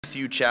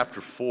Matthew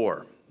chapter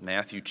 4.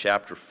 Matthew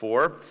chapter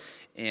 4.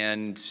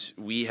 And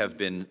we have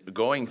been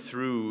going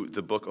through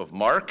the book of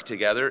Mark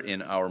together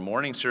in our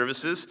morning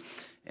services.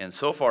 And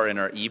so far in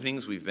our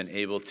evenings, we've been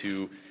able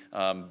to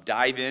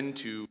dive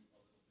into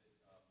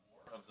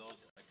more of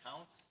those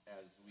accounts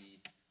as we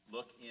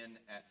look in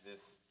at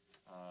this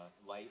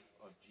life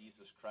of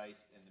Jesus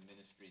Christ and the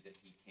ministry that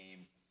he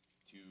came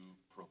to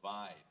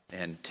provide.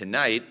 And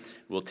tonight,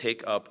 we'll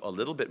take up a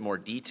little bit more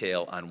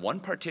detail on one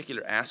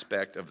particular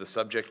aspect of the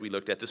subject we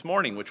looked at this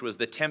morning, which was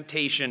the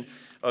temptation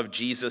of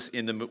Jesus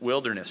in the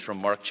wilderness from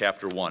Mark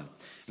chapter 1.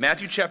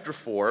 Matthew chapter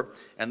 4,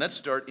 and let's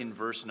start in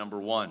verse number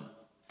 1.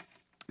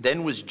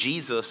 Then was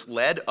Jesus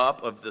led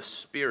up of the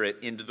Spirit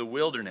into the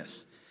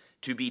wilderness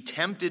to be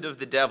tempted of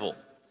the devil.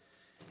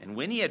 And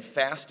when he had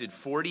fasted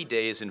 40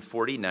 days and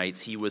 40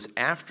 nights, he was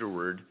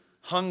afterward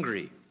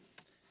hungry.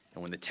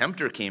 And when the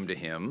tempter came to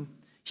him,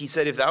 he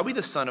said, "If thou be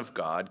the Son of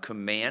God,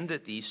 command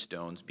that these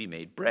stones be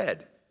made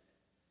bread."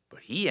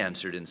 But he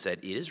answered and said,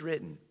 "It is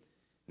written,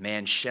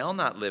 man shall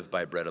not live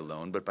by bread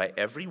alone, but by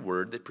every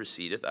word that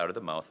proceedeth out of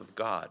the mouth of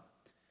God."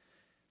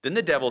 Then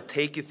the devil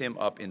taketh him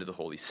up into the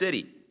holy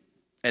city,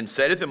 and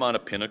setteth him on a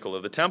pinnacle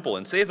of the temple,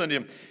 and saith unto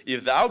him,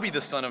 "If thou be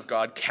the Son of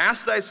God,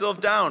 cast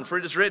thyself down, for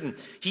it is written,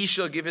 he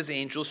shall give his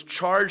angels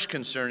charge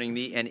concerning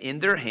thee, and in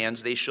their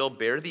hands they shall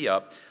bear thee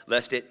up,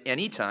 lest at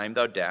any time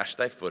thou dash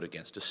thy foot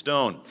against a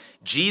stone."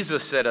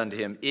 Jesus said unto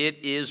him, "It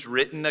is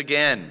written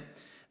again,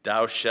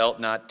 thou shalt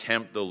not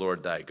tempt the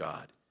Lord thy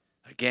God."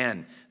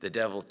 Again, the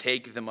devil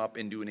taketh him up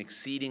into an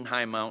exceeding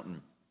high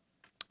mountain,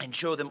 and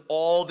show them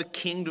all the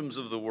kingdoms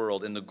of the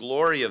world and the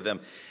glory of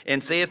them,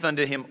 and saith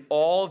unto him,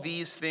 "All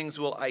these things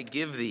will I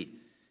give thee,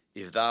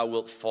 if thou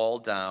wilt fall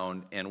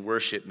down and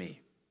worship me."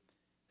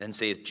 Then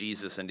saith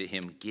Jesus unto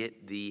him,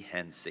 "Get thee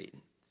hence,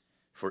 Satan,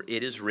 for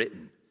it is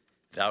written,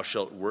 thou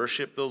shalt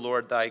worship the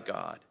Lord thy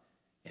God,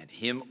 and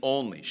him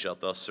only shalt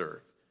thou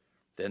serve."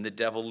 Then the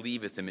devil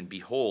leaveth him, and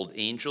behold,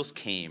 angels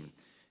came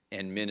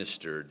and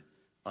ministered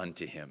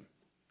unto him.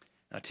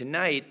 Now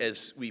tonight,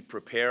 as we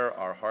prepare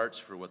our hearts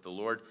for what the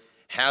Lord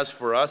has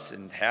for us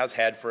and has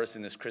had for us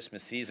in this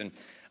Christmas season,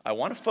 I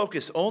want to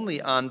focus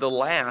only on the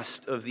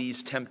last of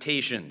these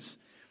temptations.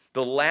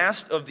 The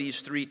last of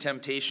these three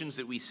temptations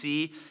that we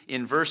see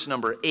in verse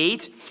number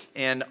 8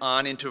 and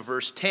on into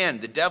verse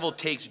 10. The devil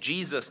takes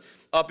Jesus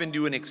up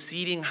into an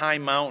exceeding high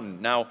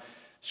mountain. Now,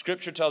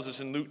 Scripture tells us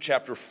in Luke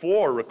chapter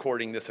 4,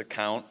 recording this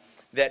account,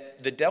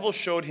 that the devil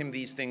showed him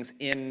these things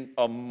in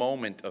a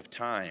moment of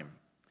time.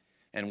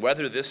 And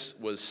whether this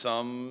was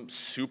some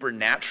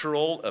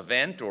supernatural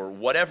event or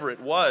whatever it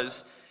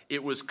was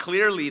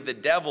clearly the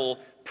devil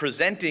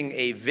presenting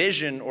a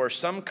vision or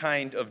some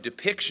kind of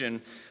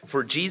depiction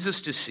for Jesus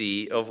to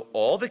see of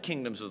all the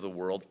kingdoms of the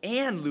world,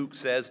 and Luke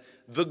says,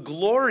 the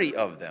glory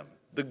of them,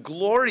 the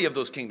glory of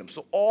those kingdoms.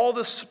 So all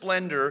the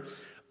splendor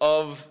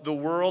of the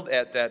world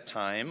at that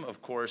time,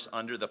 of course,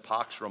 under the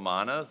Pax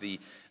Romana,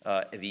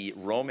 the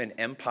Roman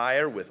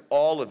Empire with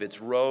all of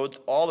its roads,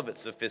 all of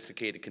its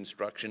sophisticated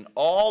construction,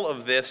 all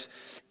of this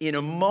in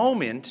a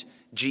moment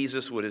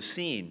Jesus would have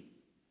seen.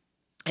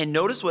 And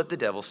notice what the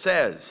devil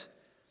says.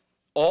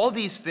 "All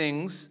these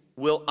things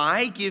will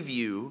I give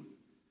you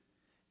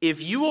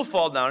if you will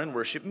fall down and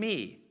worship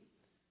me."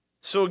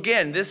 So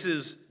again, this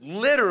is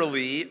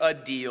literally a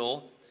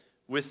deal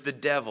with the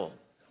devil.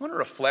 I want to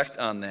reflect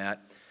on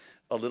that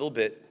a little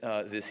bit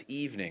this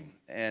evening.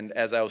 And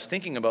as I was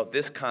thinking about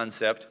this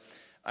concept,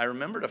 I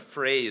remembered a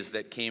phrase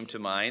that came to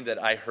mind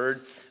that I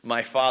heard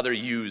my father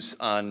use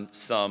on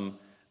some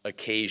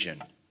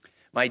occasion.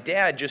 My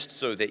dad, just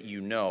so that you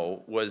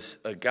know, was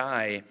a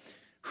guy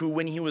who,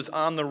 when he was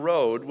on the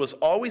road, was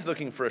always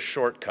looking for a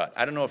shortcut.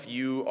 I don't know if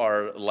you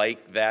are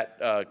like that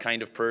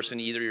kind of person,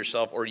 either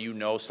yourself or you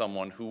know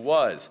someone who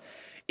was.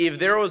 If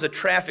there was a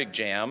traffic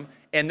jam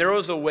and there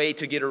was a way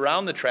to get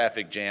around the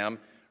traffic jam,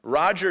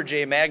 Roger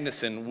J.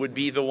 Magnuson would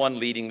be the one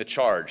leading the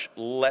charge,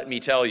 let me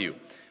tell you.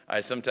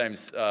 I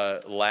sometimes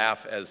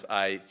laugh as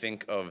I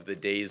think of the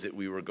days that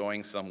we were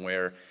going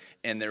somewhere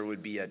and there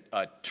would be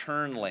a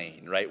turn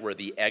lane, right, where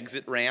the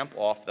exit ramp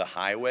off the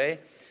highway.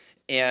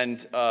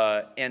 And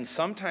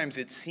sometimes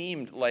it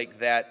seemed like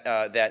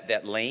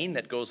that lane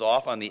that goes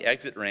off on the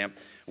exit ramp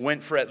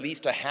went for at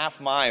least a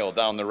half mile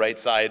down the right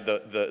side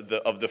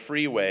of the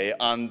freeway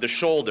on the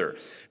shoulder,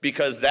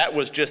 because that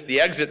was just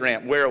the exit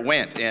ramp where it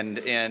went. And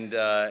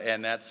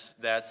that's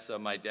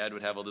my dad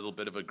would have a little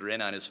bit of a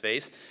grin on his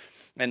face.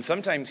 And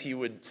sometimes he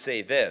would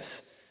say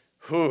this,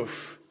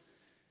 "Oof,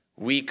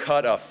 we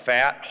cut a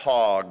fat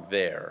hog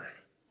there.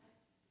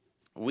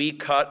 We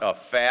cut a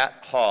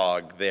fat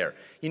hog there."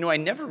 You know, I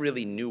never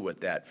really knew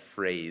what that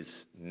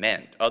phrase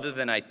meant, other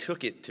than I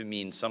took it to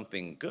mean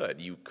something good.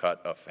 You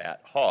cut a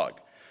fat hog.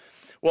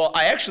 Well,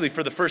 I actually,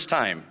 for the first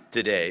time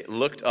today,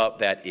 looked up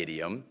that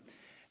idiom,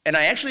 and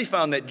I actually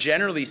found that,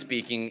 generally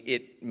speaking,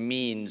 it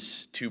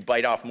means to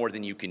bite off more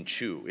than you can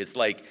chew. It's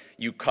like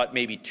you cut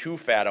maybe too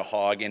fat a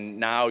hog, and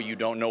now you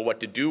don't know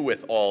what to do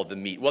with all the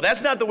meat. Well,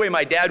 that's not the way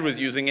my dad was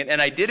using it,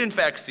 and I did, in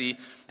fact, see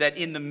that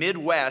in the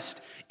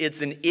Midwest,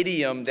 it's an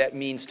idiom that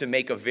means to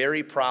make a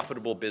very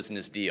profitable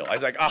business deal. I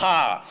was like,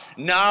 aha,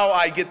 now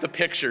I get the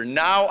picture.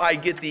 Now I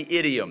get the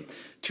idiom,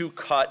 to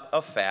cut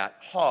a fat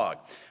hog.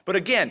 But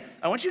again,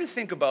 I want you to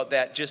think about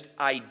that just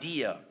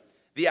idea.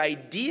 The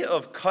idea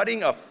of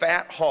cutting a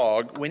fat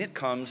hog when it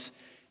comes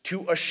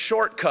to a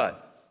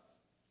shortcut.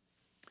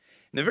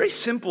 And the very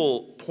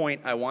simple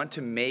point I want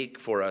to make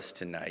for us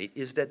tonight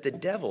is that the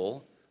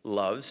devil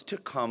loves to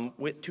come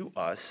to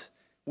us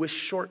with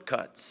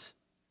shortcuts.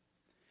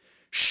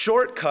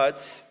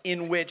 Shortcuts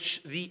in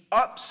which the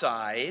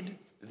upside,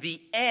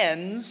 the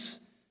ends,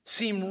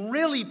 seem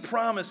really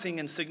promising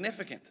and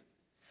significant.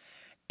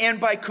 And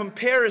by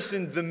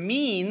comparison, the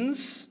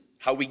means,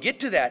 how we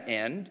get to that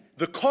end,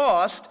 the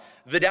cost,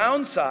 the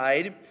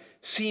downside,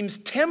 seems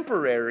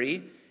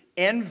temporary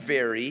and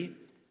very,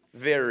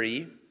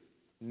 very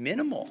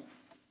minimal.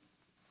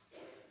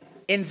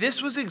 And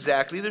this was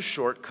exactly the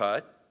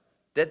shortcut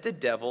that the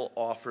devil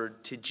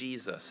offered to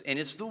Jesus. And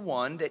it's the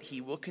one that he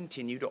will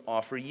continue to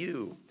offer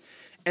you.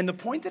 And the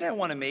point that I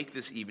want to make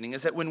this evening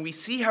is that when we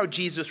see how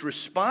Jesus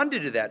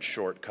responded to that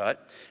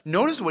shortcut,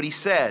 notice what he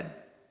said.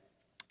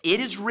 It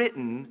is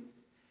written,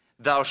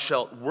 thou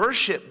shalt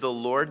worship the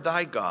Lord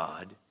thy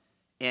God,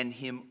 and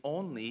him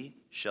only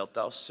shalt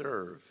thou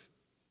serve.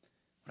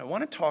 What I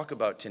want to talk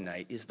about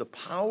tonight is the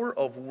power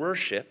of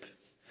worship,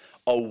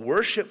 a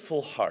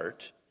worshipful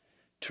heart,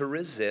 to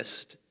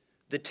resist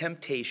the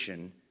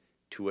temptation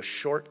to a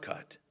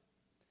shortcut.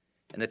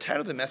 And the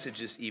title of the message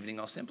this evening,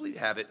 I'll simply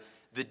have it,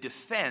 The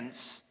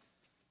Defense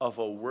of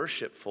a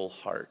Worshipful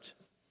Heart.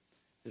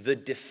 The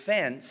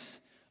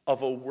defense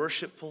of a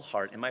worshipful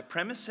heart. And my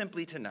premise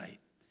simply tonight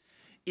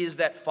is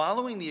that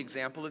following the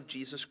example of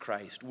Jesus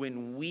Christ,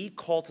 when we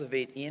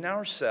cultivate in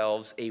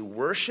ourselves a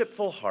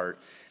worshipful heart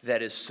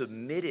that is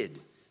submitted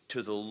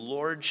to the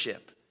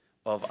lordship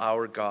of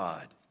our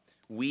God,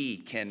 we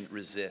can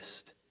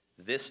resist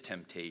this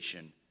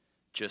temptation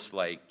just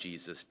like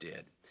Jesus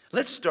did.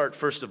 Let's start,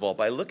 first of all,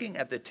 by looking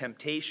at the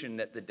temptation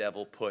that the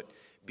devil put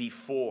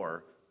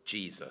before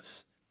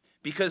Jesus,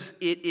 because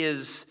it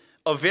is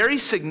a very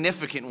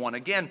significant one.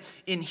 Again,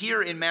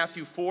 in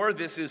Matthew 4,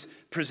 this is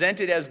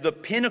presented as the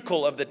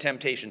pinnacle of the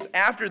temptations.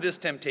 After this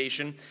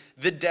temptation,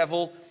 the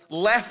devil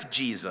left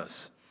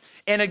Jesus.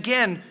 And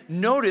again,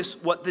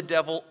 notice what the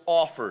devil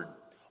offered.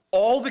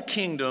 All the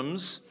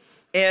kingdoms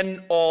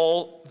and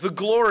all the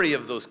glory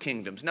of those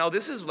kingdoms. Now,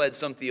 this has led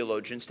some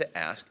theologians to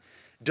ask,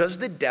 does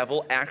the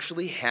devil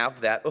actually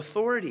have that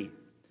authority?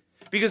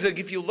 Because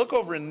if you look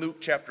over in Luke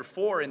chapter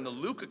 4, in the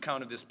Luke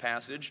account of this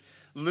passage,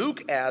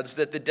 Luke adds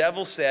that the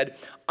devil said,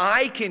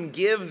 I can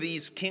give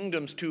these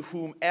kingdoms to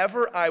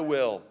whomever I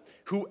will.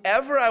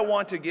 Whoever I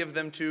want to give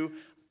them to,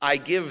 I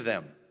give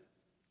them.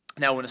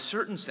 Now, in a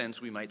certain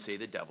sense, we might say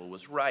the devil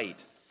was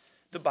right.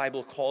 The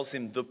Bible calls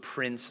him the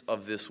prince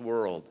of this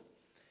world.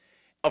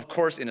 Of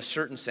course, in a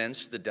certain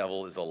sense, the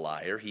devil is a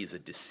liar. He's a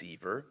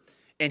deceiver.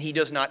 And he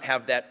does not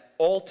have that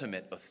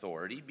ultimate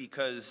authority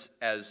because,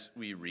 as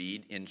we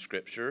read in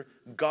Scripture,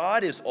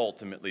 God is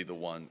ultimately the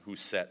one who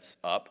sets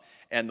up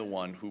and the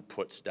one who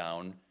puts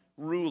down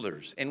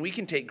rulers. And we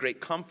can take great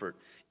comfort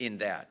in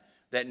that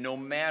no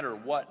matter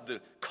what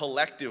the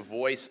collective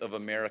voice of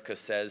America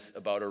says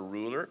about a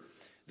ruler,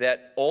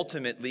 that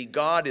ultimately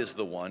God is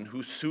the one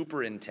who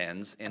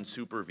superintends and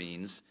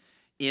supervenes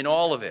in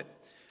all of it.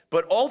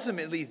 But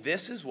ultimately,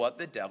 this is what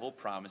the devil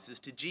promises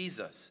to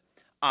Jesus.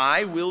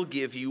 I will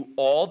give you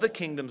all the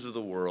kingdoms of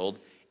the world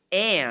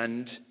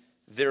and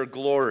their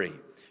glory.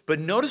 But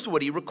notice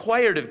what he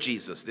required of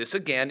Jesus. This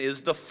again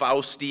is the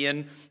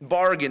Faustian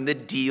bargain, the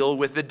deal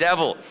with the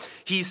devil.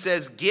 He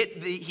says,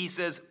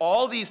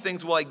 all these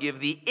things will I give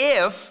thee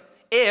if,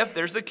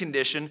 there's the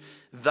condition,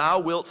 thou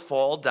wilt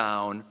fall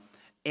down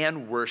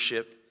and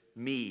worship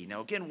me. Now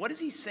again, what is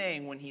he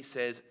saying when he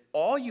says,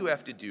 all you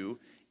have to do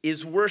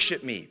is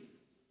worship me?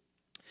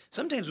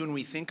 Sometimes when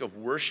we think of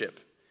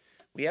worship,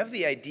 we have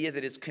the idea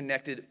that it's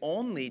connected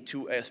only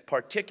to a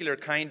particular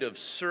kind of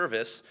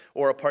service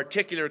or a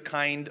particular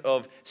kind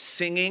of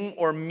singing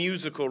or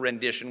musical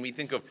rendition. We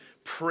think of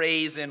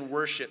praise and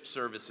worship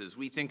services.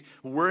 We think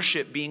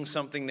worship being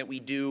something that we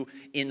do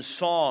in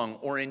song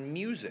or in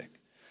music.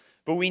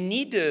 But we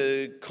need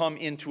to come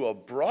into a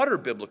broader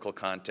biblical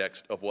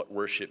context of what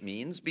worship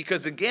means,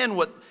 because again,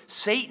 what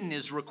Satan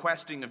is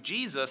requesting of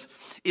Jesus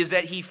is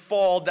that he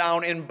fall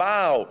down and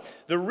bow.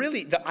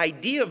 The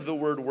idea of the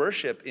word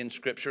worship in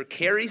Scripture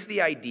carries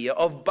the idea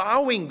of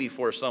bowing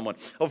before someone,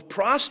 of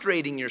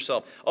prostrating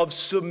yourself, of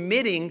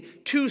submitting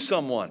to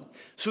someone.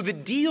 So the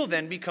deal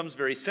then becomes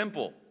very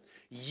simple.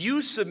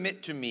 You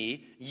submit to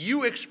me,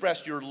 you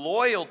express your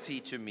loyalty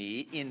to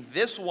me in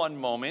this one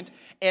moment,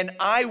 and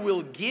I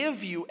will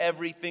give you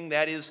everything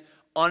that is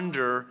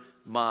under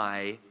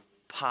my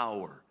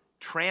power.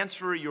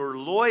 Transfer your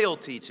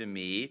loyalty to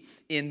me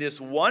in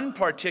this one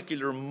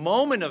particular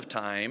moment of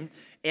time,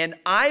 and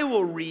I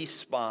will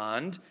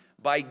respond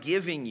by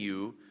giving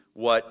you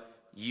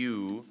what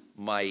you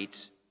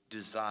might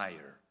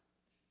desire.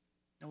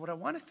 Now, what I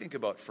want to think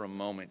about for a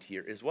moment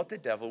here is what the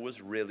devil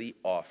was really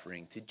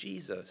offering to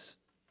Jesus.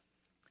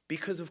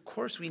 Because, of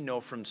course, we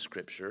know from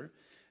Scripture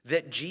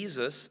that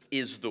Jesus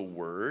is the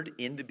Word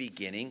in the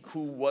beginning,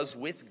 who was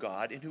with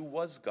God and who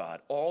was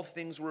God. All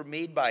things were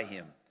made by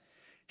him.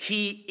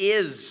 He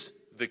is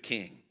the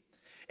King.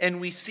 And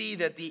we see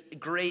that the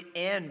great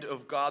end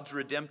of God's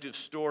redemptive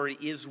story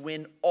is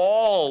when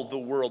all the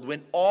world,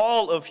 when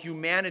all of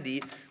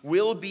humanity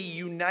will be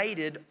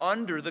united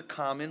under the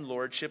common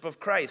lordship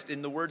of Christ.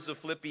 In the words of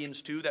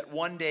Philippians 2, that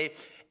one day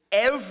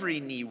every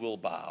knee will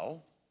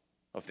bow,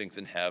 of things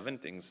in heaven,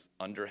 things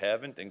under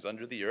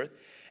the earth,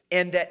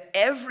 and that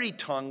every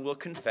tongue will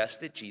confess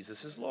that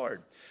Jesus is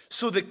Lord.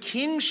 So the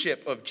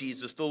kingship of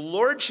Jesus, the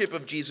lordship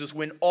of Jesus,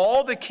 when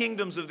all the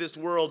kingdoms of this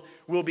world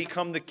will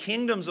become the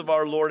kingdoms of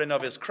our Lord and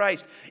of his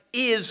Christ,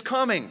 is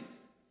coming.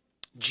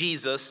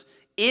 Jesus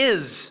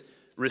is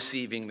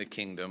receiving the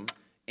kingdom,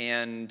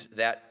 and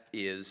that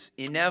is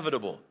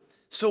inevitable.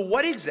 So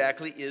what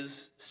exactly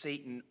is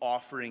Satan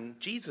offering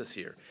Jesus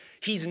here?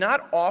 He's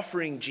not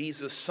offering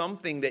Jesus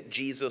something that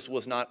Jesus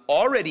was not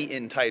already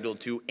entitled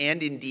to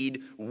and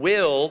indeed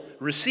will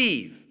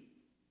receive.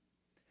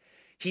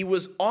 He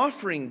was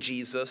offering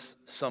Jesus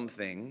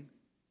something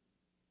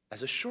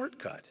as a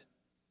shortcut.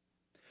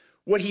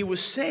 What he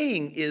was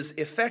saying is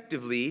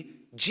effectively,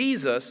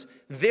 Jesus,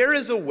 there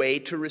is a way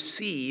to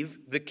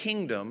receive the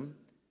kingdom,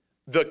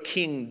 the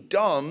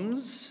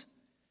kingdoms,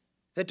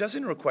 that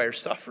doesn't require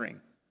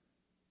suffering.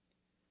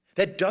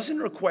 That doesn't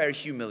require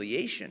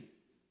humiliation.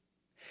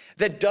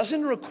 That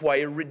doesn't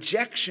require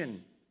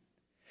rejection.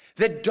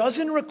 That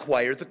doesn't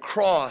require the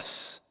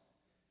cross.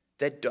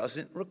 That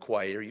doesn't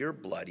require your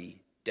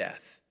bloody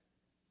death.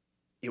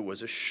 It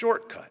was a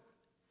shortcut.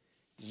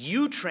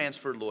 You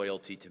transfer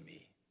loyalty to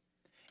me,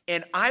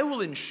 and I will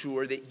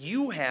ensure that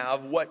you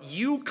have what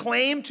you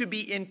claim to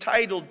be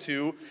entitled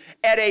to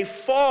at a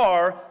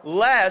far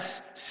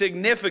less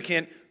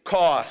significant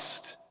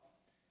cost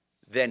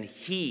than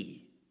he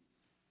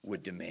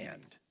would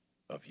demand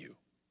of you.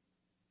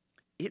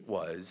 It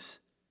was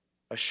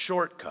a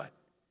shortcut.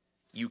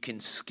 You can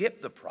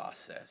skip the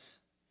process.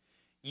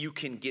 You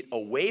can get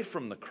away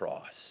from the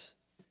cross.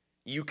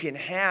 You can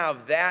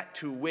have that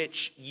to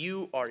which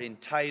you are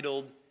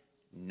entitled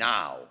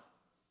now.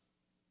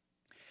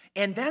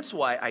 And that's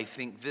why I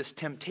think this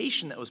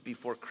temptation that was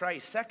before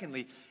Christ,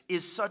 secondly,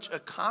 is such a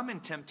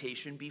common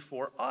temptation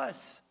before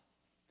us.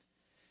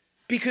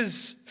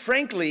 Because,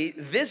 frankly,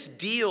 this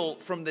deal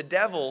from the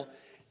devil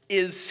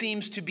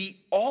seems to be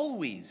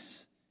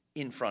always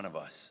in front of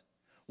us.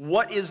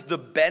 What is the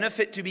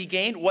benefit to be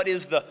gained? What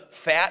is the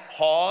fat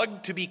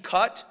hog to be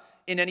cut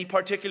in any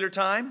particular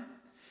time?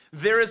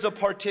 There is a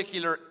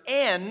particular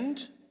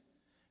end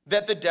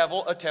that the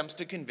devil attempts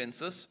to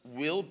convince us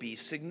will be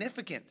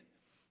significant.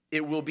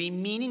 It will be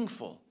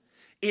meaningful.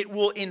 It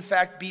will, in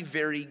fact, be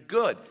very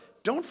good.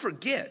 Don't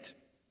forget,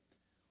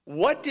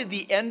 what did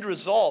the end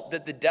result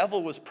that the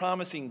devil was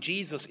promising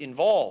Jesus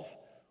involve?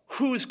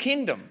 Whose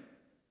kingdom?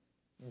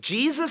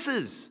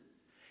 Jesus's.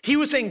 He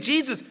was saying,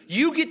 Jesus,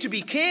 you get to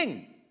be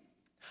king.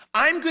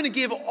 I'm going to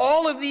give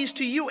all of these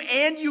to you,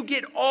 and you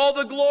get all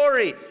the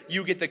glory.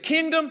 You get the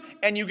kingdom,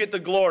 and you get the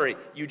glory.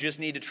 You just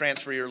need to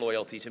transfer your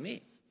loyalty to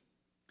me.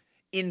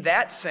 In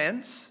that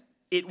sense,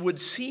 it would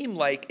seem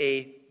like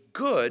a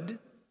good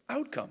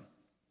outcome.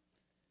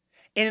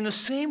 And in the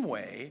same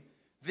way,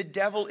 the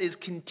devil is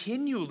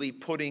continually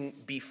putting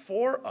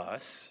before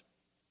us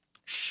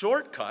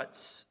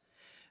shortcuts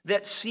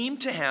that seem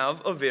to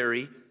have a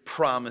very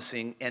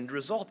promising end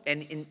result,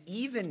 and an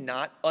even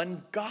not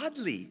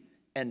ungodly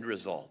end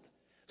result.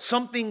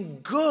 Something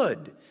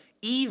good,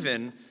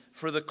 even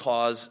for the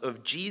cause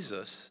of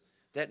Jesus,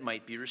 that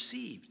might be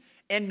received.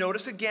 And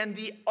notice again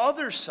the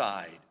other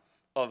side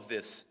of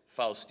this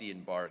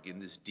Faustian bargain,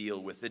 this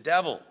deal with the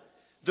devil.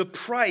 The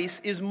price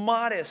is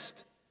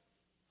modest,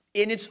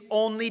 and it's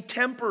only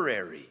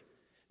temporary.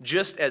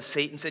 Just as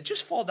Satan said,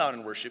 just fall down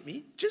and worship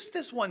me, just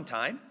this one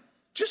time.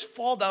 Just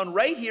fall down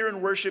right here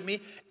and worship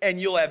me, and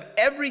you'll have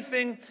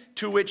everything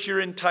to which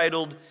you're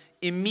entitled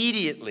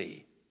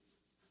immediately.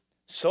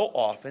 So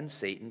often,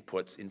 Satan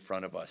puts in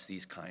front of us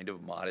these kind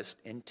of modest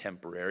and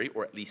temporary,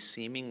 or at least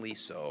seemingly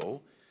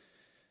so,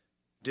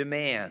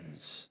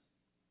 demands.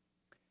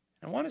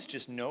 I want us to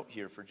just note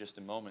here for just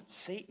a moment,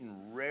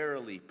 Satan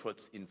rarely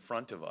puts in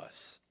front of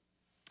us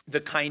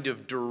the kind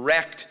of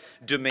direct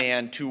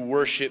demand to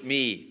worship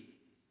me.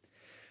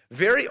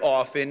 Very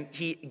often,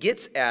 he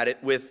gets at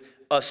it with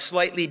a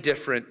slightly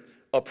different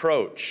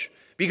approach.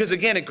 Because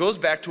again, it goes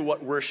back to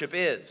what worship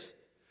is.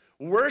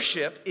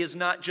 Worship is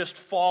not just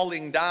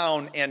falling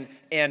down and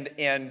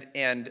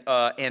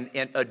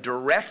a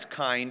direct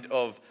kind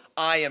of,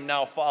 I am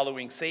now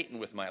following Satan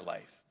with my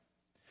life.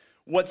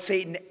 What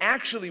Satan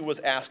actually was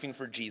asking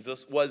for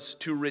Jesus was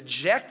to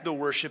reject the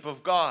worship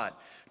of God,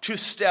 to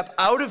step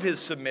out of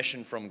his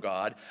submission from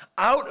God,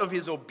 out of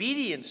his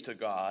obedience to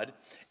God,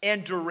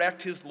 and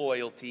direct his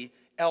loyalty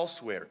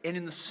elsewhere. And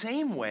in the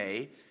same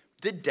way,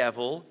 the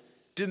devil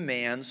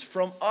demands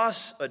from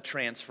us a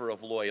transfer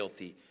of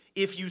loyalty.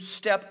 If you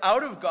step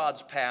out of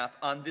God's path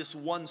on this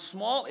one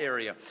small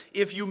area,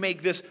 if you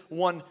make this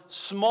one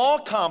small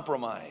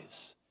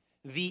compromise,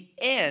 the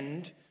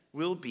end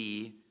will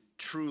be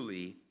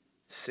truly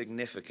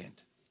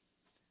significant.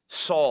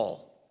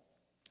 Saul,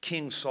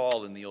 King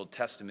Saul in the Old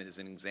Testament is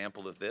an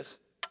example of this.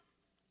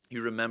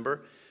 You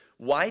remember,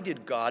 why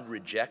did God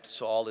reject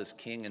Saul as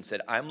king and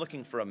said, I'm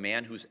looking for a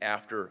man who's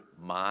after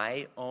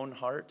my own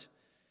heart?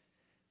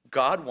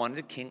 God wanted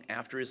a king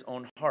after his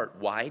own heart.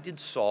 Why did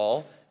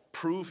Saul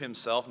prove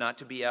himself not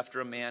to be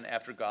after a man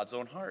after God's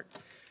own heart?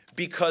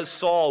 Because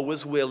Saul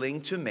was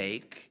willing to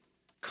make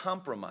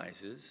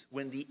compromises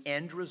when the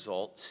end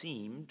result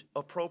seemed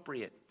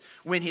appropriate.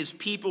 When his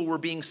people were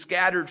being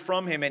scattered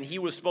from him and he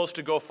was supposed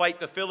to go fight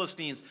the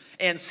Philistines,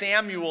 and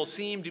Samuel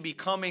seemed to be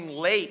coming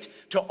late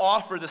to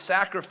offer the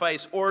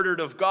sacrifice ordered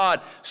of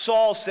God,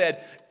 Saul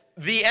said,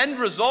 the end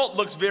result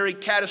looks very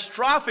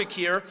catastrophic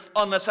here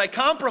unless I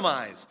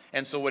compromise.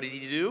 And so what did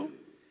he do?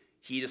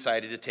 He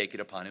decided to take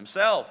it upon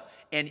himself.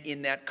 And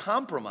in that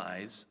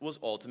compromise was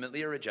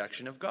ultimately a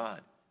rejection of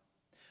God.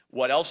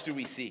 What else do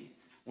we see?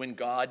 When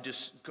God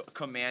just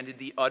commanded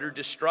the utter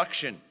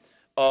destruction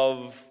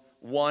of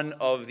one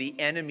of the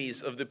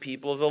enemies of the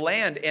people of the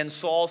land. And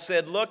Saul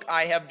said, look,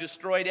 I have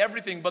destroyed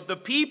everything, but the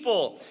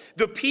people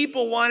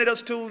wanted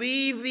us to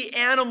leave the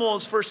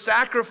animals for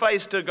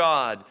sacrifice to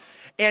God.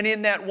 And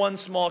in that one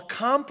small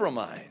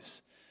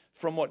compromise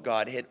from what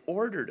God had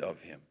ordered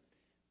of him,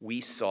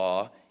 we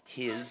saw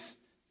his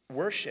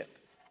worship.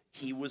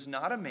 He was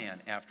not a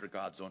man after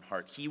God's own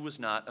heart. He was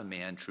not a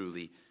man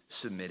truly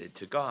submitted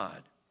to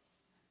God.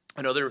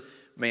 Another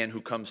man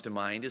who comes to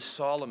mind is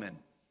Solomon.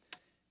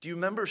 Do you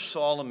remember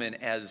Solomon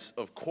as,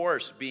 of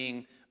course,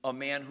 being a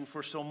man who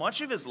for so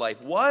much of his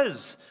life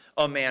was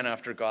a man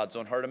after God's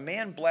own heart, a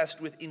man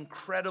blessed with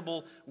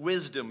incredible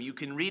wisdom? You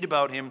can read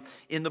about him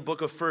in the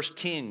book of 1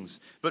 Kings.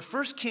 But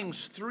 1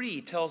 Kings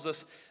 3 tells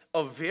us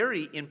a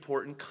very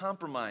important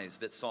compromise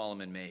that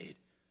Solomon made.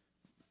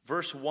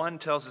 Verse 1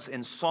 tells us,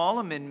 and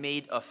Solomon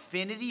made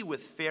affinity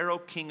with Pharaoh,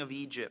 king of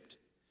Egypt.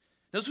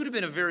 This would have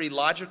been a very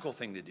logical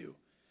thing to do.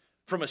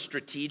 From a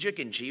strategic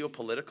and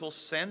geopolitical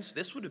sense,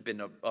 this would have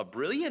been a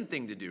brilliant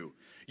thing to do.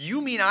 You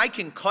mean I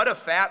can cut a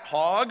fat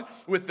hog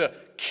with the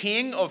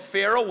king of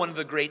Pharaoh, one of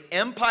the great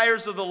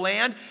empires of the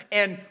land,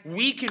 and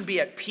we can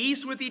be at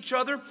peace with each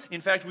other?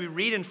 In fact, we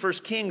read in 1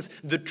 Kings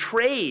the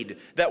trade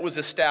that was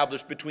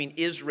established between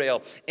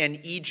Israel and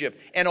Egypt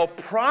and how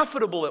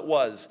profitable it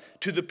was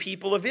to the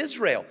people of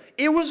Israel.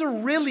 It was a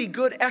really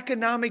good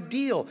economic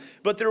deal,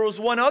 but there was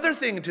one other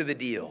thing to the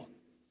deal.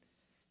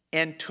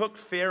 And took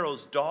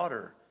Pharaoh's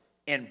daughter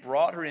and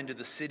brought her into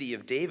the city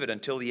of David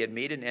until he had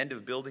made an end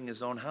of building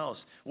his own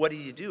house. What did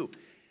he do?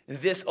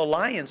 This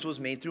alliance was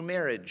made through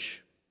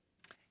marriage.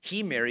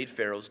 He married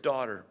Pharaoh's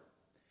daughter.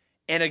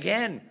 And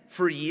again,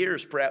 for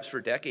years, perhaps for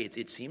decades,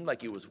 it seemed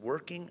like it was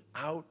working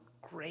out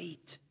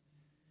great.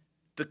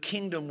 The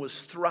kingdom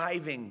was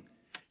thriving.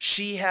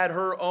 She had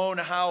her own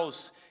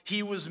house.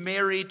 He was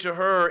married to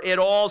her. It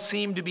all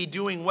seemed to be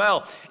doing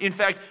well. In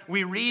fact,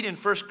 we read in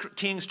 1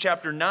 Kings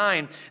chapter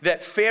 9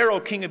 that Pharaoh,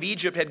 king of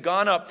Egypt, had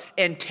gone up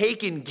and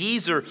taken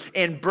Gezer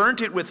and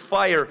burnt it with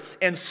fire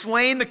and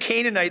slain the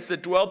Canaanites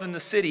that dwelled in the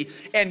city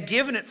and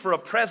given it for a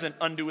present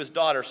unto his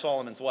daughter,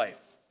 Solomon's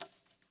wife.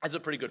 That's a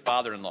pretty good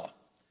father-in-law.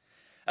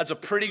 That's a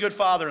pretty good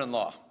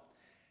father-in-law.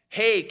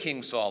 Hey,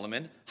 King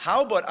Solomon,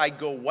 how about I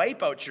go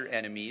wipe out your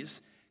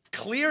enemies,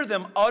 clear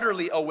them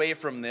utterly away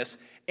from this,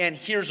 and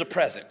here's a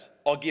present.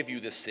 I'll give you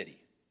this city.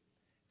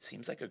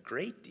 Seems like a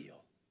great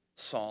deal.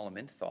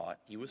 Solomon thought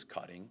he was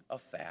cutting a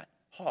fat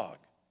hog.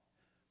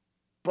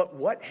 But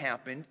what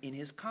happened in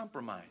his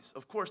compromise?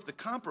 Of course, the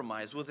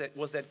compromise was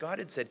that God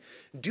had said,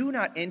 do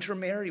not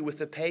intermarry with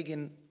the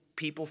pagan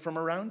people from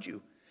around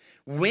you.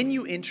 When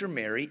you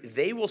intermarry,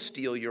 they will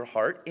steal your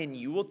heart and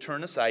you will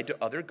turn aside to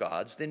other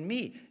gods than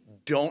me.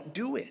 Don't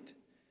do it.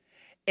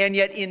 And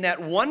yet in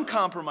that one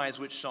compromise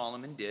which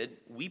Solomon did,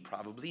 we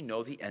probably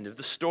know the end of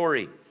the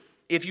story.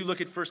 If you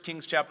look at 1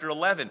 Kings chapter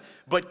 11,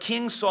 but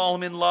King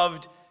Solomon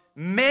loved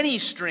many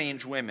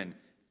strange women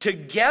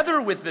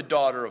together with the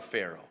daughter of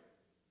Pharaoh.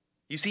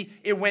 You see,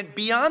 it went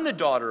beyond the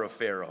daughter of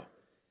Pharaoh.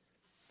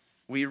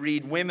 We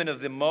read women of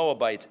the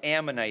Moabites,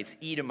 Ammonites,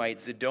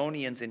 Edomites,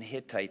 Zidonians, and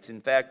Hittites.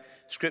 In fact,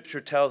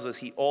 Scripture tells us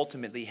he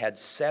ultimately had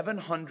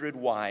 700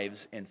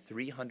 wives and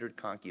 300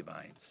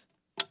 concubines.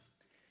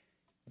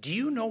 Do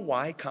you know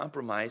why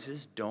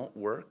compromises don't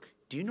work?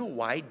 Do you know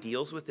why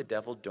deals with the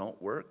devil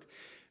don't work?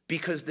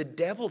 Because the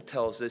devil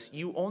tells us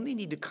you only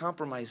need to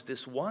compromise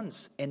this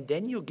once, and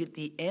then you'll get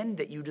the end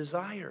that you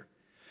desire.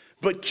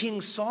 But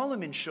King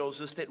Solomon shows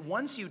us that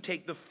once you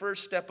take the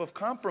first step of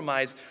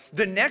compromise,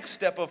 the next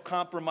step of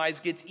compromise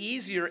gets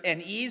easier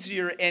and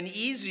easier and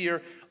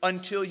easier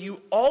until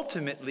you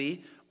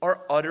ultimately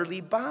are utterly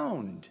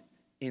bound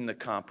in the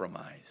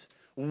compromise.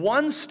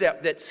 One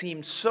step that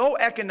seemed so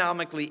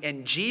economically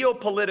and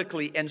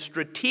geopolitically and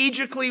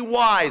strategically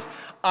wise,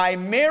 I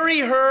marry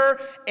her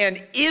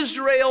and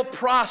Israel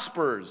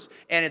prospers.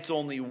 And it's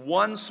only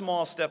one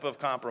small step of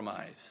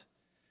compromise.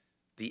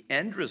 The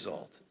end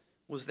result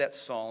was that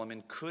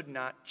Solomon could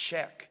not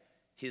check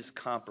his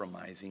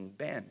compromising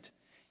bent.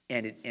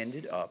 And it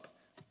ended up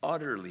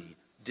utterly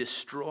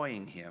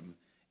destroying him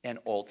and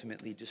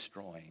ultimately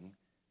destroying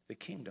the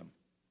kingdom.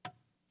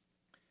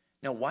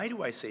 Now, why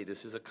do I say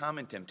this is a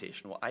common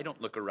temptation? Well, I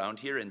don't look around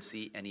here and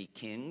see any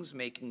kings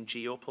making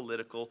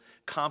geopolitical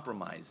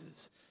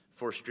compromises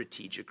for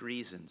strategic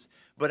reasons.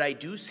 But I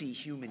do see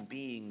human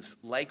beings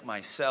like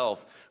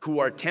myself who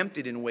are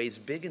tempted in ways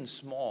big and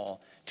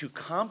small to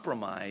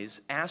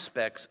compromise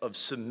aspects of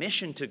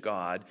submission to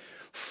God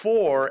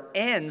for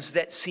ends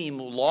that seem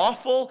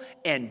lawful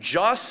and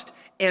just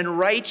and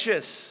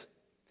righteous.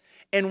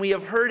 And we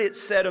have heard it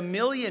said a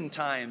million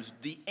times,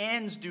 the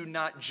ends do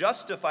not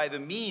justify the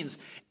means.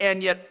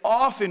 And yet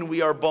often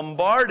we are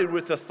bombarded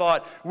with the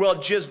thought, well,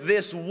 just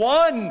this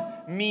one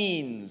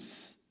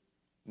means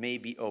may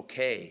be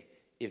okay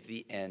if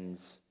the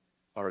ends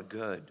are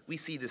good. We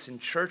see this in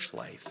church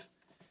life.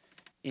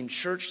 In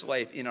church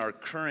life, in our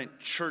current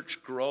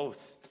church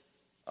growth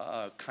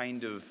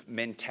kind of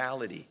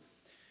mentality.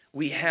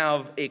 We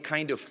have a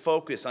kind of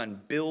focus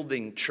on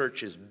building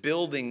churches,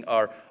 building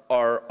our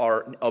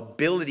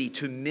ability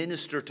to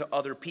minister to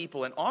other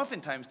people. And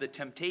oftentimes the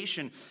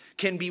temptation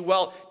can be,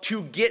 well,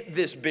 to get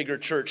this bigger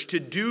church, to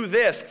do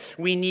this,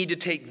 we need to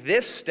take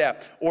this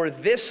step or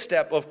this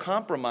step of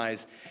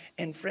compromise.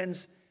 And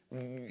friends,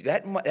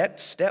 that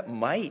step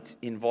might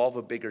involve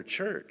a bigger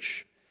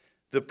church.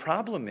 The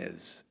problem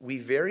is we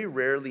very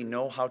rarely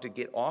know how to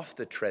get off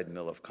the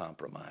treadmill of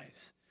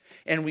compromise.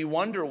 And we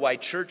wonder why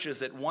churches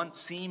that once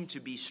seemed to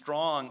be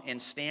strong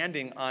and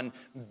standing on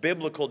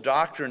biblical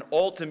doctrine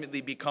ultimately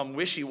become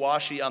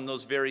wishy-washy on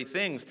those very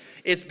things.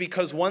 It's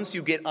because once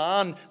you get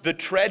on the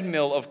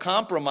treadmill of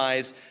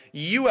compromise,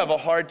 you have a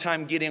hard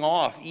time getting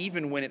off,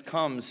 even when it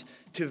comes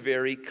to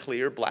very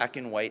clear black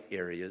and white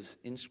areas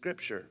in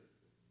Scripture.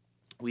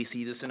 We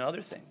see this in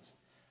other things.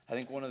 I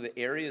think one of the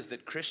areas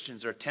that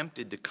Christians are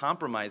tempted to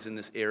compromise in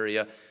this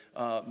area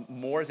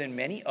more than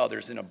many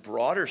others in a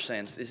broader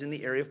sense is in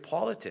the area of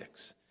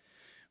politics.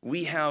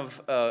 We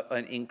have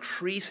an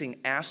increasing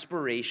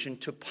aspiration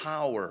to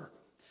power.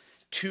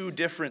 Two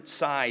different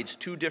sides,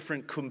 two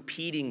different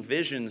competing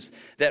visions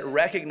that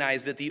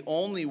recognize that the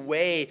only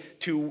way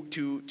to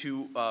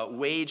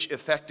wage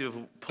effective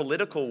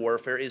political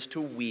warfare is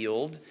to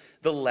wield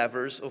the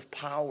levers of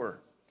power.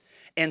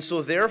 And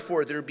so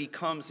therefore there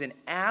becomes an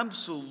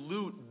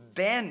absolute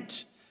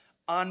bent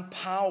on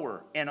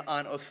power and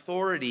on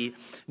authority,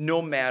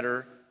 no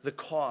matter the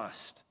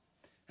cost.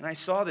 And I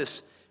saw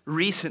this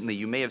recently.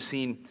 You may have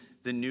seen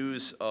the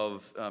news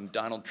of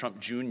Donald Trump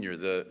Jr.,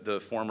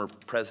 the former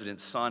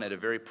president's son, at a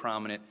very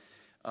prominent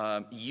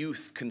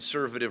youth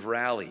conservative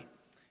rally.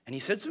 And he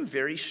said some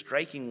very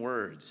striking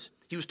words.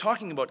 He was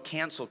talking about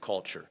cancel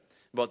culture,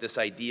 about this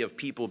idea of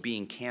people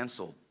being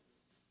canceled.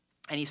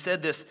 And he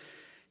said this,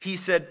 he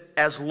said,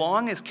 as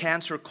long as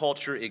cancel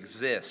culture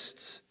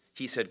exists,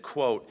 he said,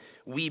 quote,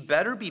 we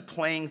better be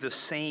playing the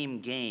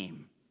same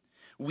game.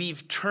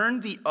 We've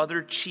turned the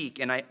other cheek,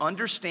 and I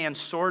understand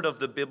sort of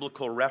the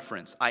biblical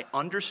reference. I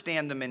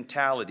understand the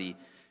mentality,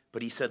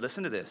 but he said,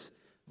 listen to this,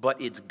 but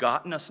it's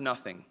gotten us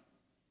nothing.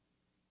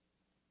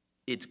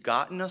 It's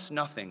gotten us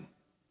nothing.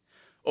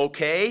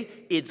 Okay?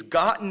 It's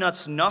gotten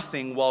us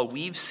nothing while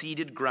we've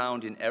ceded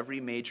ground in every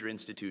major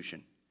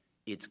institution.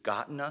 It's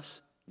gotten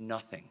us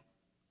nothing.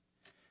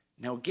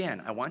 Now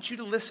again, I want you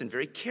to listen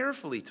very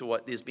carefully to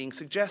what is being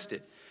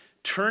suggested.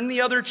 Turn the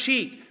other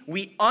cheek.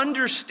 We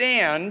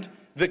understand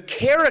the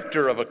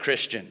character of a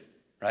Christian,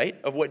 right?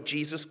 Of what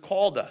Jesus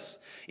called us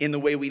in the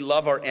way we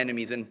love our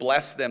enemies and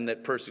bless them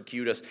that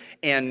persecute us,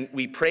 and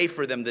we pray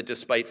for them that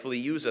despitefully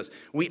use us.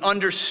 We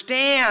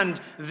understand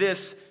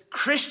this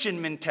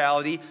Christian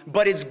mentality,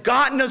 but it's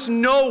gotten us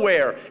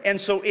nowhere. And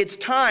so it's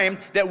time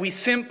that we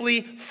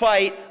simply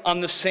fight on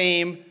the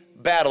same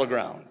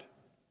battleground.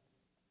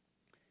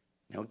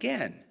 Now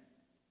again,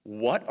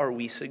 what are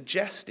we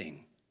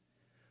suggesting?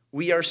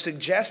 We are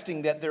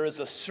suggesting that there is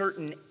a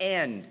certain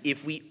end.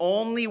 If we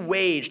only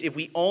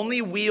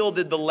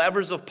wielded the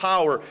levers of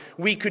power,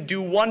 we could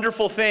do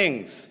wonderful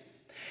things.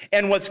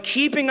 And what's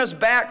keeping us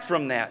back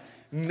from that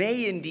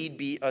may indeed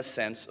be a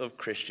sense of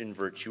Christian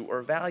virtue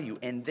or value.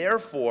 And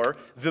therefore,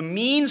 the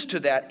means to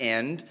that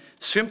end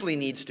simply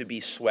needs to be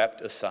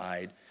swept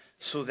aside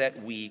so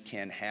that we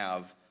can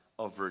have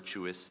a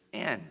virtuous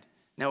end.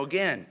 Now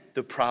again,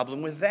 the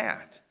problem with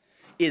that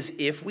is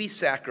if we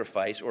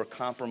sacrifice or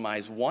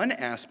compromise one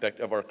aspect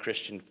of our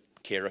Christian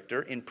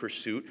character in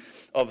pursuit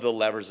of the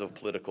levers of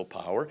political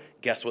power,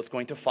 guess what's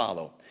going to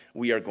follow?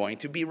 We are going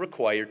to be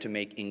required to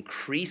make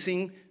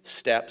increasing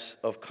steps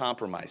of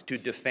compromise, to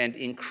defend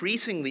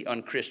increasingly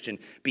unchristian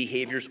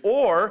behaviors,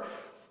 or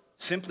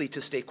simply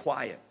to stay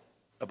quiet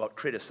about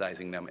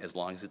criticizing them as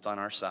long as it's on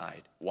our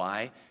side.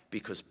 Why?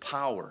 Because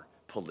power,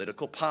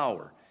 political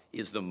power,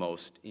 is the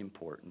most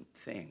important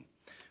thing.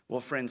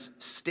 Well, friends,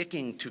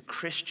 sticking to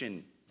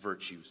Christian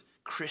virtues,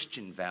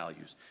 Christian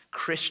values,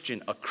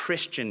 a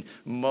Christian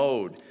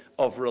mode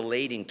of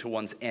relating to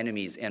one's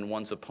enemies and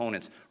one's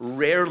opponents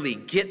rarely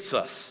gets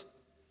us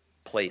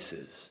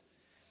places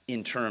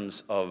in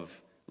terms of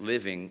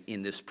living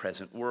in this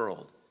present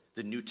world.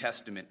 The New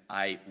Testament,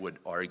 I would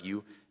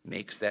argue,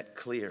 makes that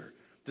clear.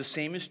 The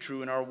same is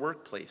true in our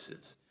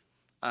workplaces.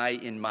 I,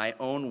 in my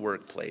own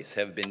workplace,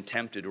 have been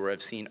tempted, or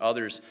I've seen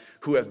others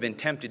who have been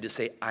tempted to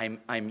say, I'm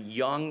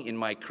young in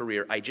my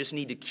career. I just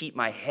need to keep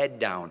my head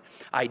down.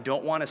 I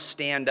don't want to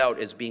stand out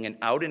as being an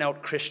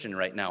out-and-out Christian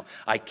right now.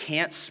 I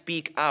can't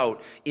speak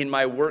out in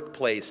my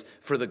workplace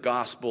for the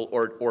gospel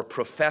or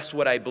profess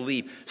what I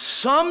believe.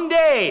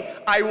 Someday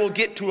I will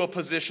get to a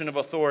position of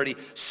authority.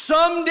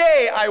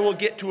 Someday I will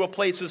get to a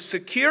place of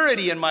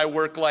security in my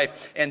work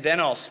life, and then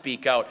I'll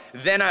speak out.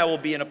 Then I will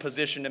be in a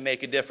position to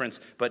make a difference,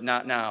 but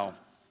not now.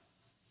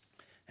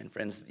 And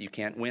friends, you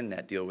can't win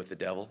that deal with the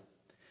devil.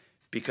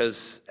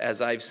 Because as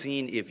I've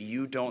seen, if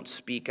you don't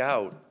speak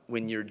out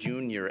when you're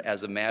junior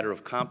as a matter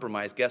of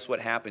compromise, guess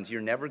what happens?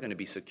 You're never going to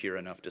be secure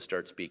enough to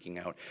start speaking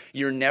out.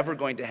 You're never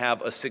going to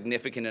have a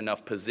significant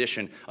enough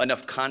position,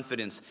 enough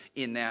confidence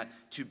in that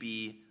to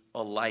be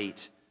a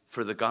light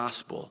for the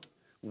gospel.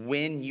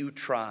 When you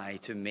try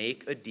to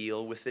make a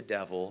deal with the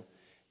devil,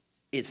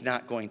 it's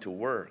not going to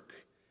work.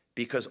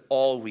 Because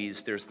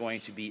always there's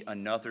going to be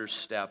another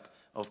step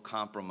of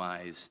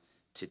compromise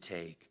to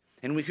take.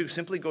 And we could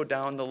simply go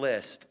down the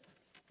list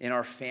in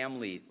our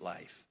family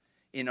life,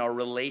 in our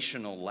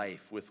relational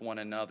life with one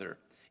another,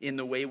 in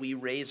the way we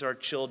raise our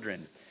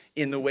children,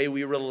 in the way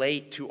we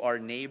relate to our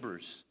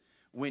neighbors.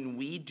 When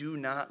we do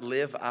not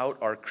live out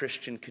our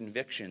Christian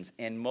convictions,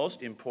 and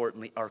most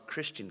importantly, our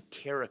Christian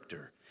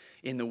character,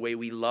 in the way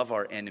we love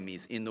our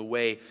enemies, in the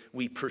way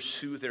we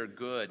pursue their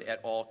good at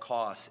all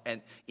costs, and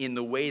in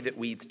the way that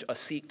we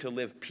seek to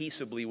live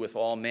peaceably with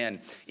all men,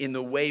 in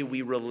the way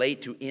we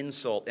relate to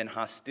insult and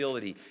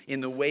hostility,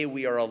 in the way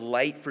we are a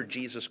light for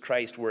Jesus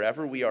Christ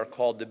wherever we are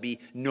called to be,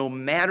 no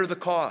matter the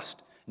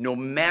cost,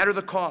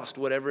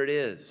 whatever it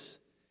is.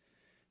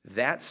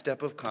 That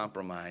step of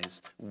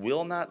compromise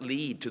will not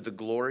lead to the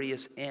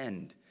glorious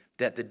end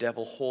that the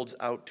devil holds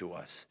out to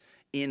us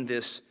in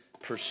this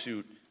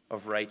pursuit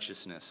of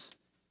righteousness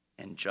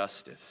and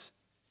justice.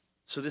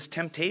 So this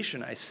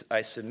temptation,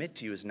 I submit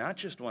to you, is not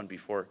just one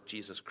before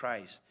Jesus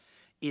Christ.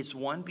 It's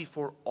one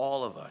before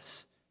all of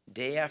us,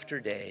 day after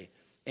day,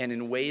 and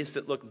in ways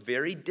that look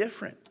very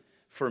different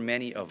for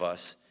many of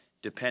us,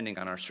 depending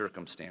on our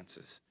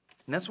circumstances.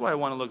 And that's why I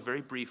want to look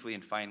very briefly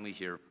and finally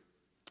here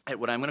at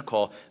what I'm going to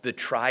call the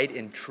tried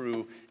and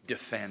true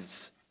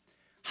defense.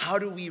 How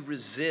do we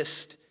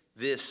resist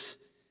this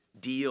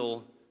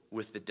deal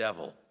with the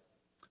devil?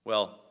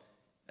 Well,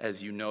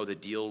 as you know, the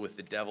deal with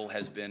the devil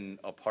has been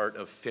a part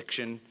of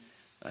fiction,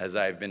 as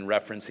I've been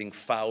referencing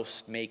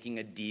Faust making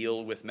a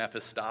deal with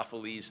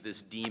Mephistopheles,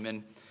 this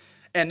demon.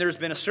 And there's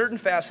been a certain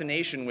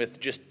fascination with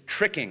just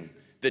tricking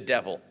the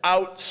devil,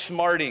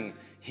 outsmarting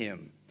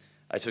him.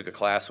 I took a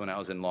class when I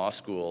was in law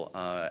school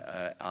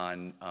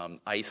on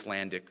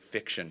Icelandic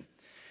fiction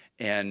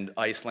and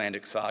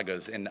Icelandic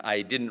sagas. And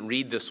I didn't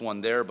read this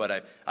one there,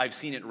 but I've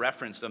seen it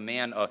referenced.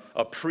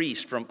 A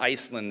priest from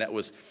Iceland that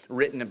was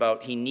written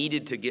about, he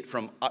needed to get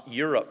from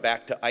Europe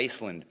back to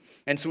Iceland.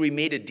 And so he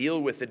made a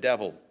deal with the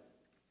devil.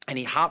 And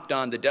he hopped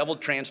on, the devil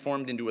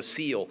transformed into a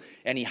seal,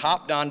 and he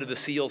hopped onto the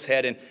seal's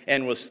head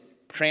and was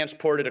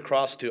transported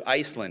across to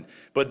Iceland.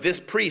 But this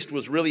priest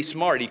was really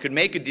smart. He could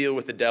make a deal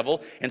with the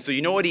devil. And so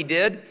you know what he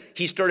did?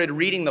 He started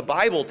reading the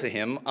Bible to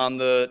him on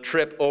the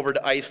trip over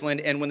to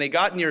Iceland. And when they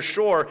got near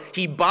shore,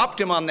 he bopped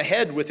him on the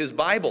head with his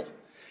Bible.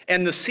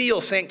 And the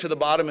seal sank to the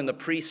bottom, and the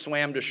priest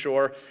swam to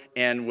shore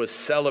and was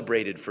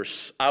celebrated for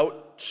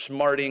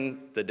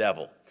outsmarting the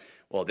devil.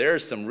 Well,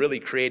 there's some really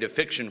creative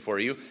fiction for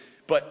you.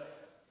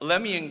 But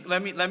let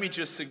me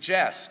just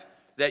suggest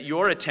that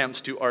your attempts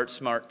to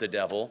outsmart the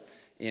devil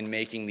in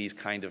making these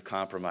kind of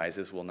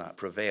compromises will not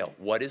prevail.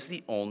 What is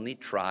the only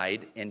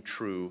tried and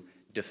true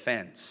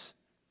defense?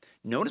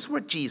 Notice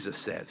what Jesus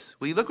says.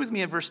 Will you look with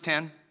me at verse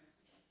 10?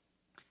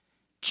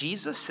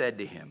 Jesus said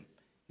to him,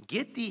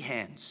 "Get thee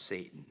hence,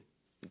 Satan,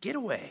 get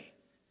away,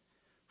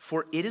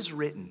 for it is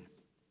written,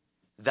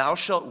 thou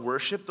shalt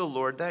worship the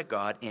Lord thy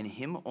God, and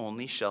him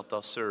only shalt thou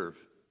serve."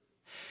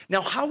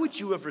 Now, how would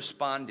you have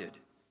responded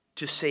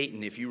to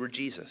Satan if you were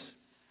Jesus?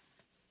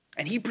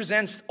 And he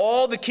presents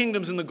all the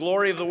kingdoms and the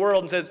glory of the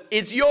world and says,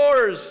 "It's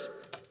yours."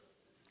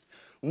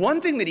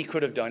 One thing that he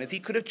could have done is he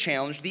could have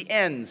challenged the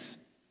ends.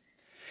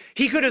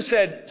 He could have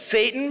said,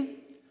 "Satan,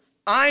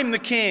 I'm the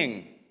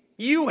king.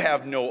 You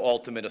have no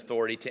ultimate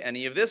authority to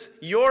any of this.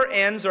 Your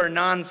ends are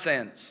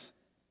nonsense."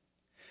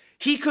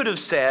 He could have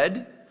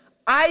said,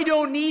 "I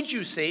don't need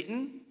you,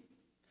 Satan.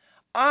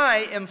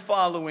 I am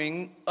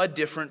following a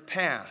different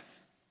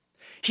path."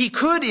 He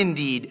could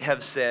indeed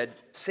have said,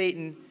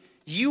 "Satan,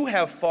 you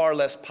have far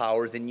less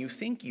power than you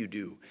think you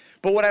do."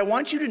 But what I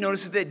want you to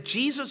notice is that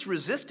Jesus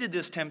resisted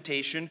this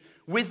temptation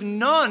with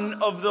none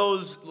of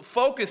those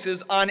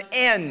focuses on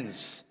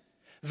ends,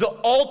 the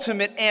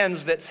ultimate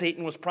ends that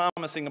Satan was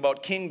promising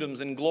about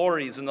kingdoms and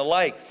glories and the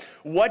like.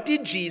 What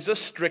did Jesus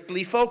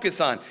strictly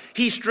focus on?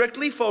 He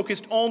strictly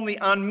focused only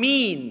on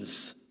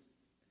means.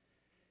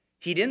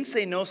 He didn't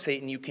say, "No,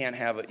 Satan, you can't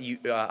have it.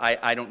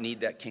 I don't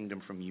need that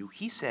kingdom from you."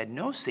 He said,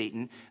 "No,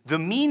 Satan, the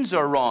means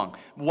are wrong."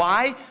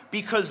 Why?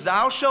 "Because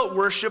thou shalt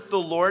worship the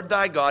Lord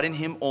thy God, and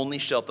him only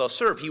shalt thou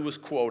serve." He was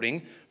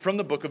quoting from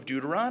the book of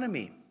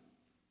Deuteronomy.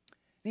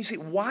 And you say,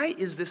 why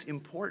is this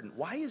important?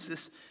 Why is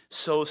this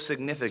so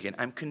significant?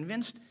 I'm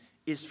convinced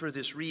it's for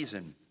this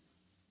reason.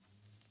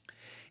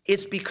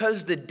 It's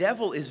because the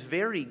devil is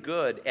very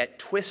good at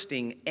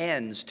twisting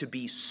ends to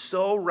be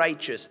so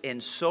righteous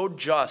and so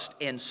just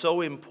and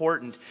so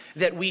important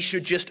that we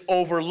should just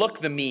overlook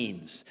the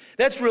means.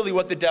 That's really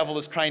what the devil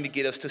is trying to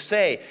get us to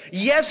say.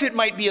 Yes, it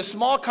might be a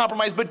small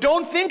compromise, but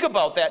don't think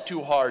about that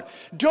too hard.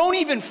 Don't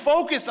even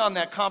focus on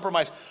that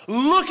compromise.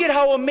 Look at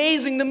how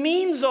amazing the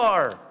means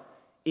are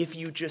if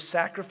you just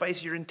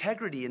sacrifice your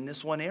integrity in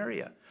this one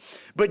area.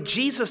 But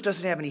Jesus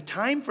doesn't have any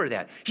time for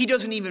that. He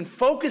doesn't even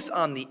focus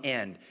on the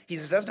end. He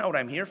says, that's not what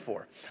I'm here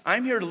for.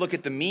 I'm here to look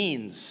at the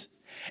means.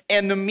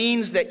 And the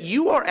means that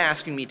you are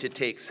asking me to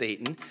take,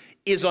 Satan,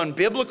 is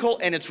unbiblical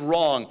and it's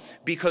wrong,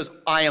 because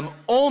I am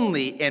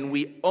only, and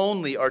we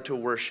only are to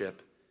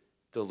worship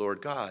the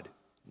Lord God,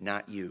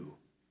 not you.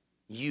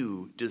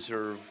 You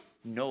deserve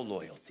no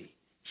loyalty.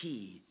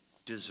 He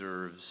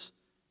deserves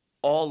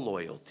all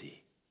loyalty.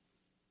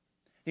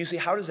 You see,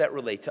 how does that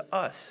relate to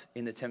us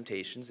in the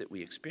temptations that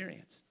we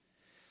experience?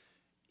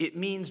 It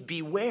means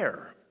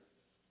beware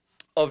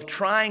of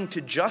trying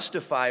to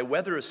justify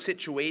whether a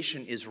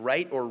situation is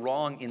right or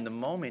wrong in the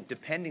moment,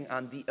 depending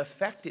on the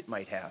effect it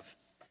might have.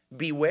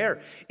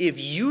 Beware. If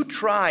you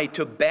try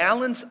to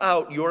balance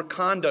out your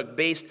conduct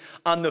based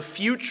on the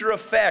future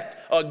effect,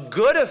 a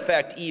good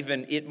effect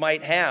even it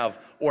might have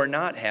or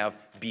not have,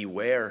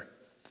 beware.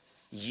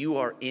 You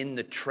are in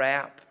the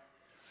trap.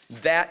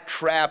 That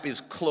trap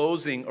is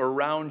closing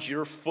around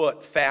your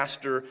foot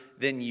faster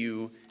than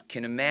you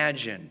can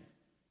imagine.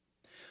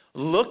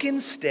 Look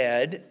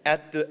instead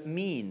at the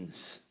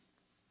means.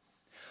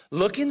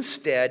 Look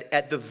instead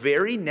at the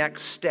very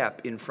next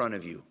step in front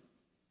of you.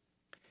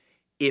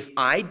 If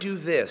I do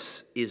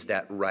this, is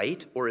that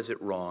right or is it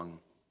wrong?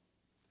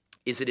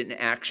 Is it an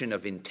action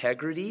of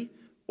integrity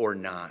or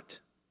not?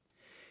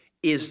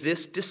 Is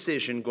this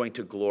decision going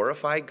to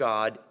glorify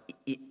God,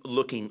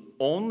 looking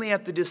only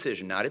at the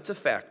decision, not its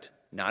effect,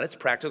 not its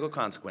practical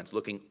consequence,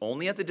 looking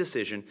only at the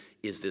decision,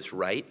 is this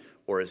right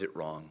or is it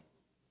wrong?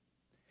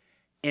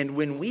 And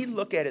when we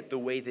look at it the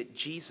way that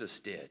Jesus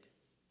did,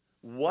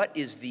 what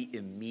is the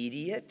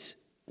immediate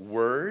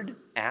word,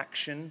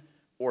 action,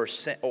 or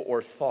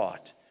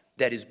thought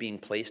that is being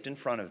placed in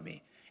front of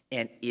me?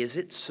 And is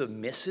it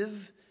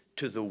submissive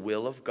to the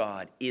will of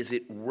God? Is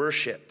it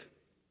worship?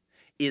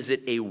 Is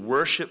it a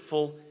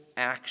worshipful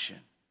action?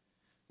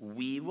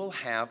 We will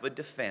have a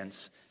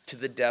defense to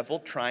the devil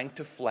trying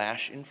to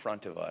flash in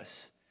front of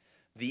us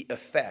the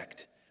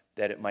effect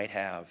that it might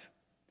have.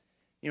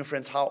 You know,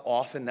 friends, how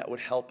often that would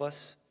help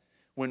us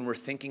when we're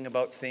thinking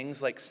about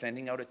things like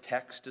sending out a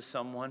text to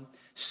someone,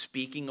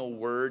 speaking a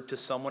word to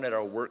someone at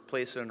our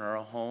workplace or in our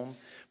home,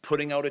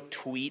 putting out a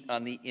tweet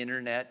on the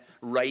internet,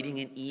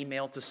 writing an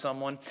email to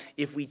someone.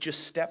 If we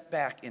just step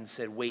back and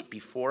said, wait,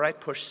 before I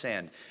push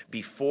send,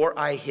 before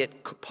I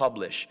hit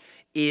publish,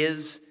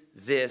 is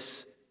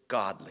this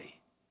godly?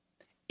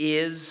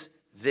 Is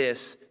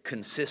this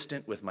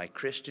consistent with my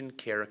Christian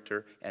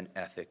character and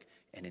ethic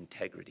and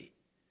integrity?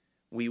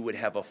 We would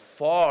have a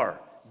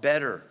far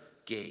better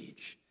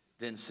gauge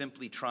than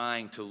simply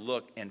trying to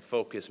look and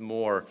focus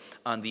more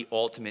on the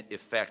ultimate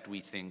effect we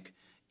think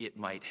it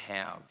might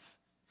have.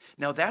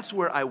 Now, that's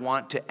where I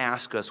want to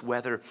ask us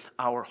whether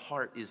our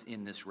heart is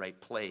in this right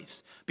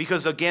place.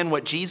 Because again,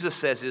 what Jesus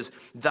says is,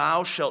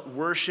 thou shalt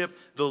worship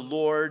the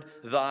Lord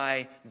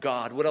thy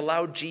God. What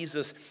allowed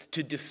Jesus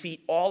to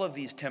defeat all of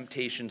these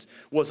temptations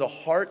was a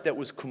heart that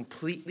was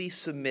completely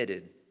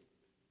submitted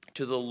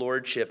to the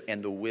lordship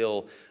and the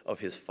will of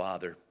his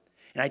Father.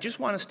 And I just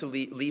want us to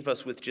leave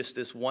us with just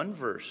this one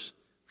verse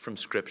from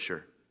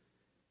Scripture.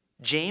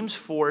 James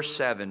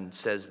 4:7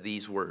 says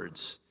these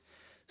words,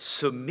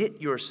 submit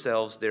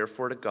yourselves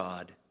therefore to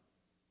God,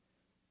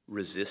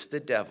 resist the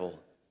devil,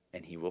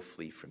 and he will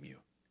flee from you.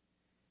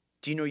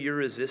 Do you know you're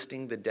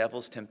resisting the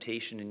devil's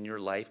temptation in your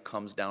life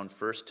comes down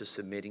first to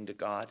submitting to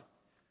God?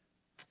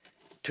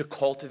 To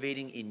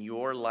cultivating in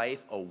your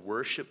life a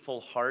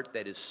worshipful heart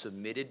that is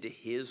submitted to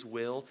his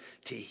will,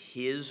 to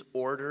his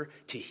order,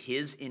 to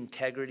his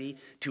integrity,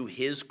 to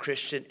his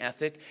Christian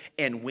ethic.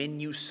 And when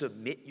you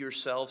submit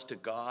yourselves to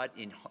God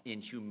in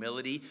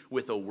humility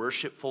with a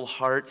worshipful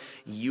heart,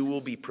 you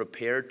will be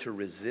prepared to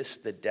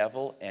resist the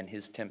devil and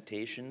his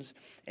temptations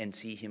and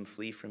see him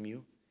flee from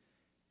you.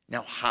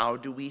 Now, how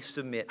do we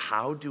submit?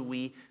 How do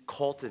we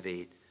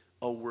cultivate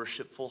a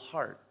worshipful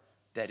heart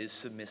that is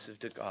submissive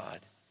to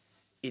God?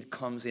 It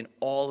comes in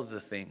all of the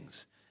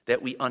things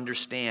that we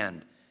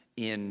understand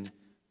in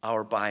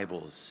our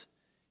Bibles.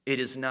 It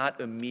is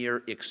not a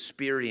mere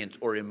experience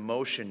or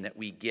emotion that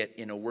we get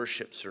in a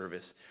worship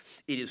service.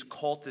 It is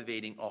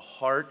cultivating a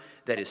heart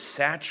that is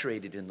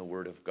saturated in the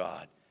Word of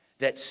God,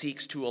 that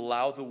seeks to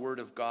allow the Word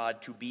of God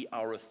to be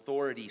our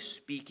authority,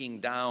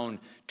 speaking down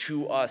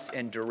to us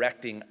and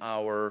directing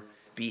our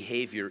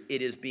behavior.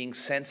 It is being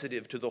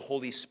sensitive to the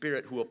Holy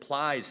Spirit who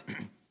applies,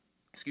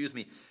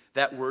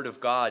 that Word of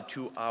God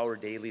to our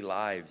daily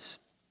lives.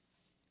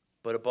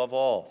 But above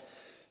all,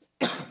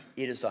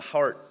 it is a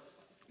heart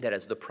that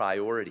has the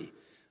priority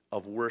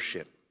of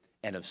worship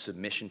and of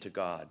submission to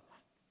God.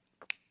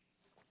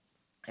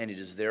 And it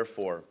is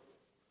therefore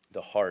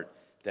the heart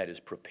that is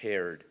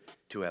prepared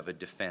to have a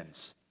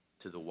defense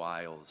to the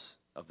wiles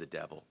of the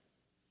devil.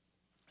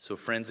 So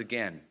friends,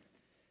 again,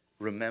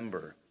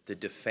 remember the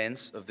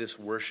defense of this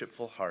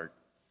worshipful heart.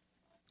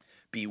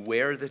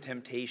 Beware the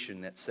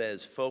temptation that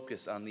says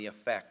focus on the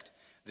effect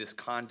this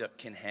conduct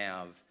can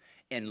have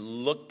and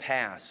look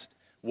past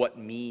what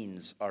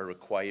means are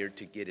required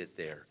to get it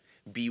there.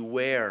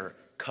 Beware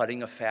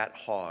cutting a fat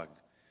hog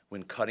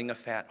when cutting a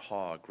fat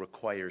hog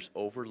requires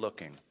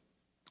overlooking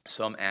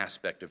some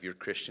aspect of your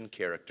Christian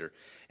character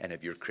and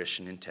of your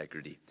Christian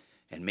integrity.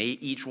 And may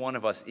each one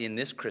of us in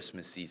this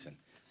Christmas season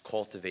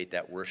cultivate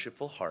that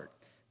worshipful heart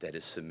that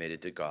is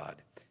submitted to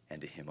God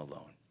and to Him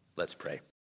alone. Let's pray.